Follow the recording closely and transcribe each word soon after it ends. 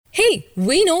Hey,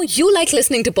 we know you like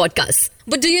listening to podcasts.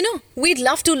 But do you know, we'd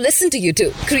love to listen to you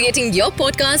too. Creating your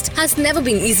podcast has never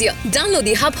been easier. Download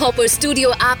the Hubhopper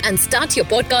Studio app and start your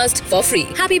podcast for free.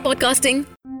 Happy podcasting.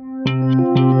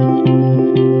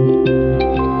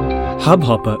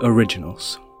 Hubhopper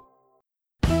Originals.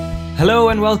 Hello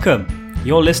and welcome.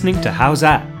 You're listening to How's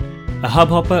That? A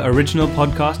Hubhopper original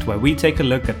podcast where we take a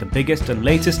look at the biggest and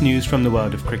latest news from the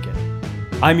world of cricket.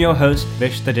 I'm your host,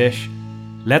 Vish the Dish.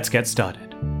 Let's get started.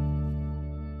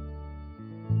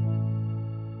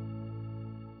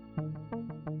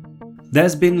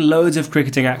 There's been loads of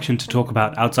cricketing action to talk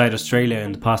about outside Australia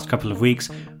in the past couple of weeks,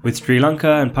 with Sri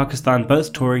Lanka and Pakistan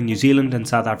both touring New Zealand and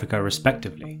South Africa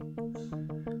respectively.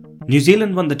 New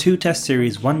Zealand won the two-test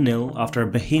series 1-0 after a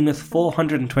behemoth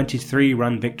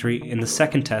 423-run victory in the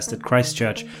second test at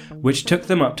Christchurch, which took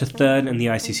them up to third in the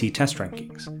ICC Test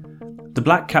rankings. The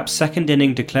Black Caps' second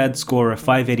inning declared score of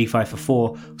 585 for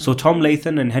 4 saw Tom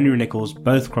Latham and Henry Nicholls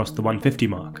both cross the 150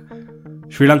 mark.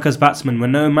 Sri Lanka's batsmen were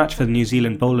no match for the New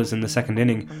Zealand bowlers in the second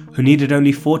inning, who needed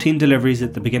only 14 deliveries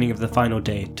at the beginning of the final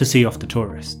day to see off the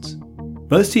tourists.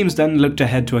 Both teams then looked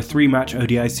ahead to a 3-match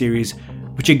ODI series,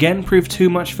 which again proved too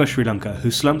much for Sri Lanka, who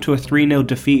slumped to a 3-0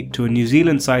 defeat to a New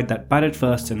Zealand side that batted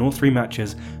first in all 3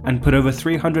 matches and put over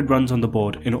 300 runs on the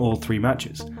board in all 3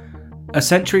 matches. A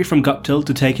century from Guptill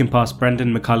to take him past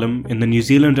Brendan McCullum in the New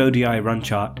Zealand ODI run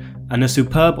chart, and a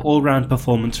superb all-round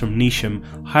performance from Neesham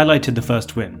highlighted the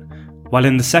first win, while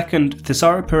in the second,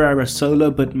 Thisara Pereira's solo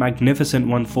but magnificent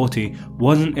 140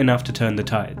 wasn't enough to turn the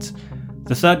tides.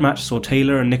 The third match saw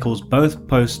Taylor and Nicholls both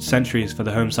post centuries for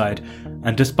the home side,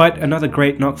 and despite another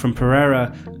great knock from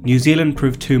Pereira, New Zealand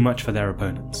proved too much for their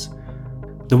opponents.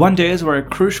 The one-days were a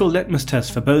crucial litmus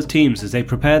test for both teams as they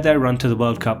prepared their run to the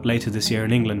World Cup later this year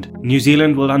in England. New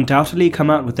Zealand will undoubtedly come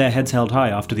out with their heads held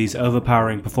high after these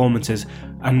overpowering performances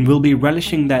and will be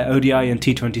relishing their ODI and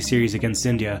T20 series against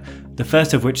India, the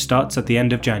first of which starts at the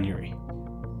end of January.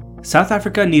 South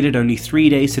Africa needed only 3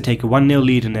 days to take a 1-0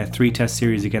 lead in their 3-test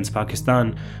series against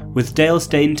Pakistan, with Dale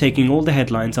Steyn taking all the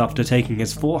headlines after taking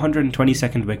his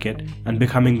 422nd wicket and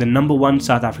becoming the number 1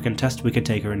 South African test wicket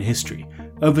taker in history,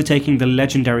 overtaking the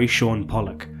legendary Shaun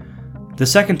Pollock. The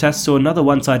second test saw another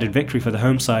one-sided victory for the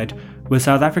home side, with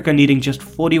South Africa needing just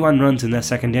 41 runs in their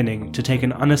second inning to take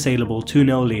an unassailable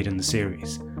 2-0 lead in the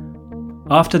series.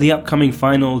 After the upcoming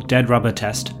final dead rubber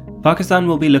test, Pakistan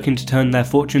will be looking to turn their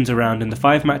fortunes around in the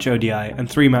 5-match ODI and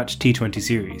 3-match T20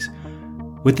 series.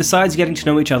 With the sides getting to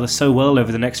know each other so well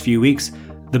over the next few weeks,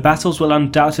 the battles will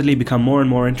undoubtedly become more and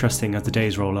more interesting as the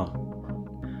days roll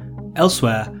on.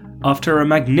 Elsewhere, after a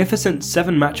magnificent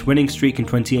 7-match winning streak in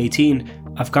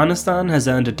 2018, Afghanistan has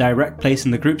earned a direct place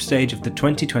in the group stage of the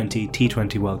 2020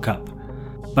 T20 World Cup.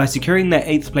 By securing their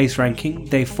 8th place ranking,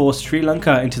 they forced Sri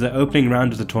Lanka into the opening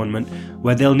round of the tournament,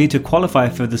 where they'll need to qualify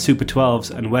for the Super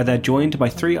 12s and where they're joined by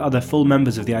 3 other full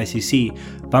members of the ICC,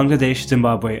 Bangladesh,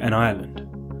 Zimbabwe and Ireland.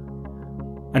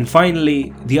 And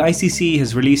finally, the ICC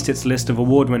has released its list of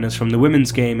award winners from the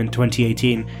women's game in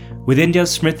 2018, with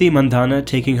India's Smriti Mandhana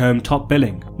taking home top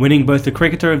billing, winning both the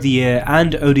Cricketer of the Year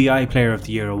and ODI Player of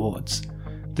the Year awards.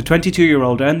 The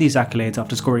 22-year-old earned these accolades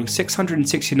after scoring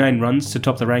 669 runs to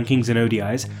top the rankings in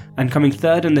ODIs and coming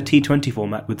third in the T20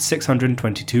 format with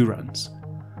 622 runs.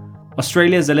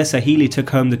 Australia's Alyssa Healy took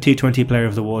home the T20 Player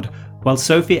of the Award, while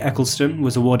Sophie Eccleston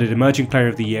was awarded Emerging Player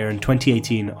of the Year in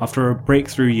 2018 after a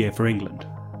breakthrough year for England.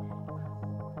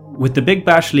 With the Big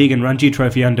Bash League and Ranji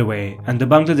Trophy underway and the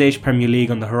Bangladesh Premier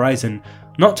League on the horizon,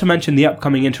 not to mention the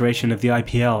upcoming iteration of the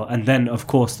IPL and then, of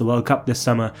course, the World Cup this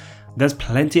summer, there's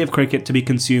plenty of cricket to be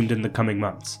consumed in the coming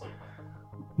months.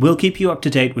 We'll keep you up to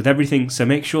date with everything, so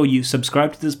make sure you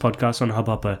subscribe to this podcast on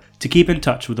Hubhopper to keep in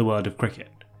touch with the world of cricket.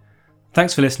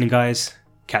 Thanks for listening, guys.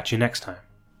 Catch you next time.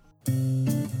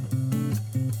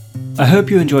 I hope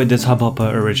you enjoyed this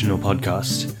Hubhopper original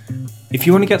podcast. If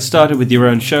you want to get started with your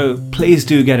own show, please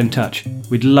do get in touch.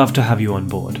 We'd love to have you on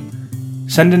board.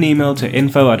 Send an email to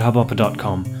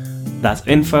info@hubhopper.com. That's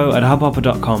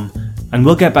info@hubhopper.com, and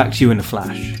we'll get back to you in a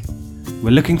flash. We're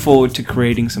looking forward to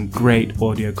creating some great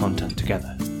audio content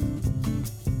together.